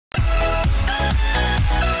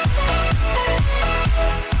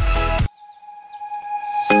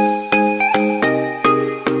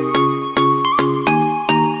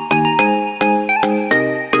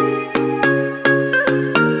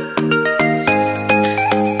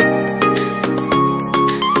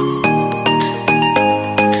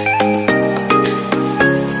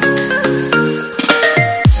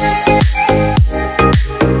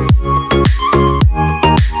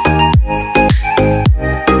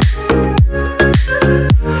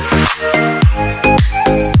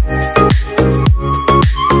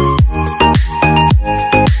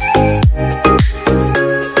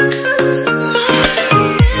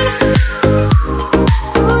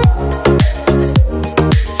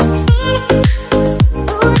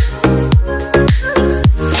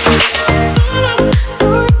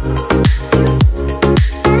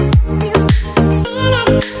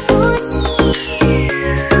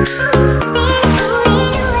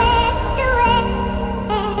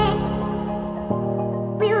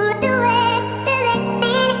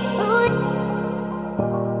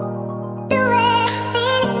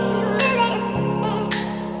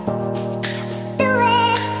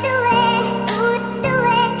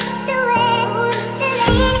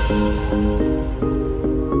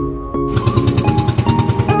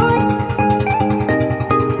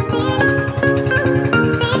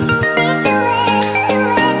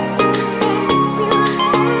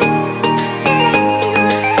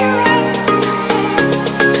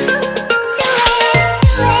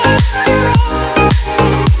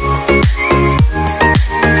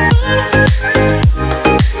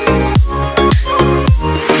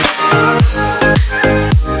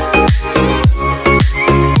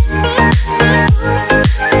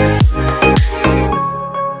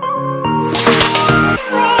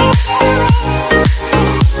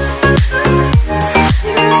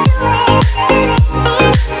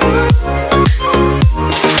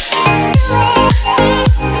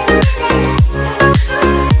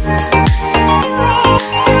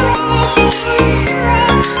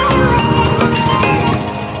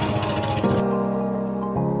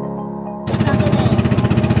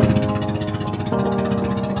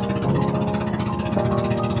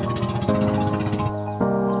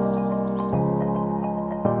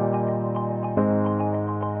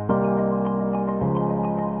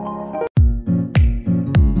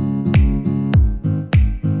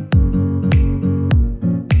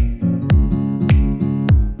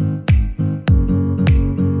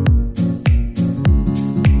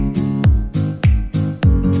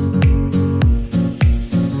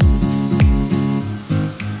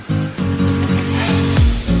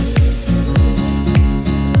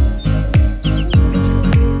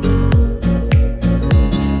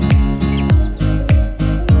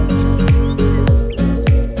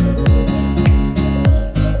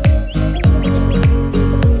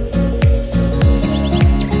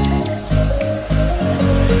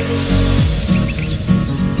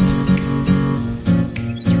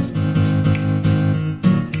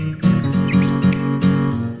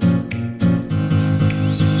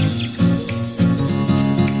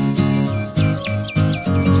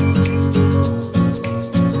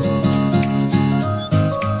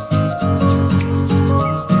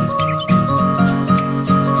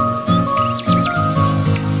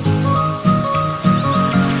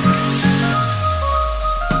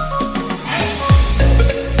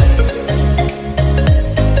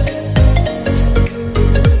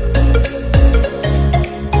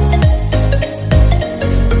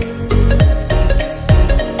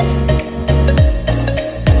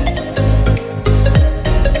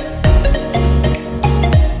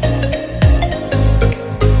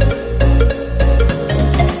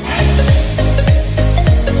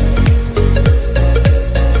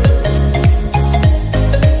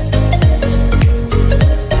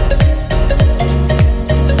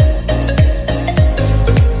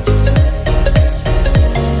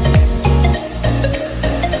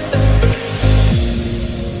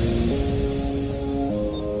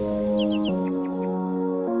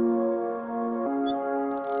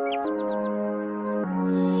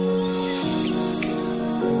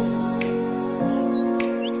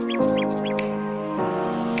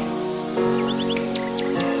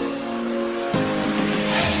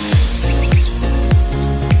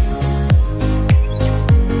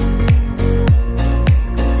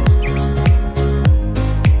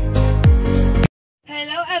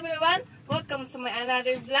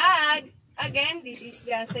another vlog. Again, this is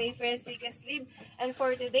beyoncefraylevlog, and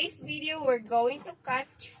for today's video, we're going to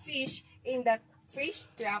catch fish in the fish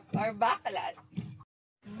trap or Baklad.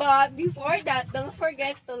 But before that, don't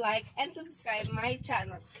forget to like and subscribe my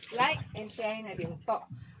channel. Like and share na din po.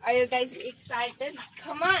 Are you guys excited?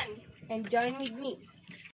 Come on and join with me.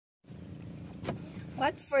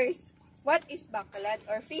 But first, what is Baklad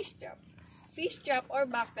or fish trap? Fish trap or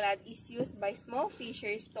Baklad is used by small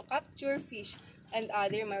fishers to capture fish and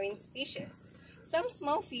other marine species. Some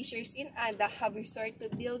small fishers in Anda have resorted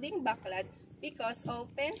to building Baklad because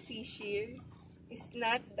open fishery is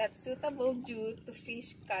not that suitable due to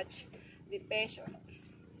fish catch depletion.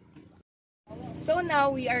 So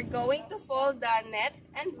now we are going to fold the net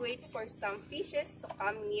and wait for some fishes to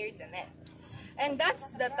come near the net. And that's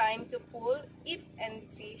the time to pull it and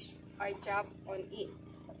fish are trapped on it.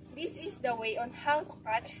 This is the way on how to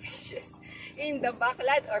catch fishes in the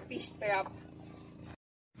Baklad or fish trap.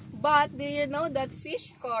 But do you know that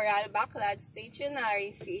fish coral, Baklad,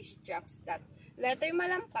 stationary fish traps that letter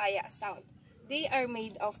malampaya sound? They are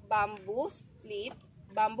made of bamboo split,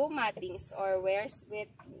 bamboo mattings, or wares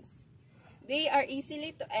wettings. They are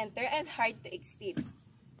easily to enter and hard to exit.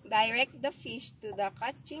 Direct the fish to the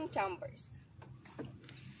catching chambers.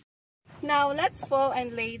 Now let's fall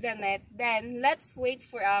and lay the net. Then let's wait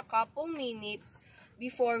for a couple minutes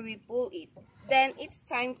before we pull it. Then it's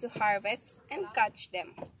time to harvest and catch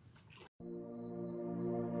them.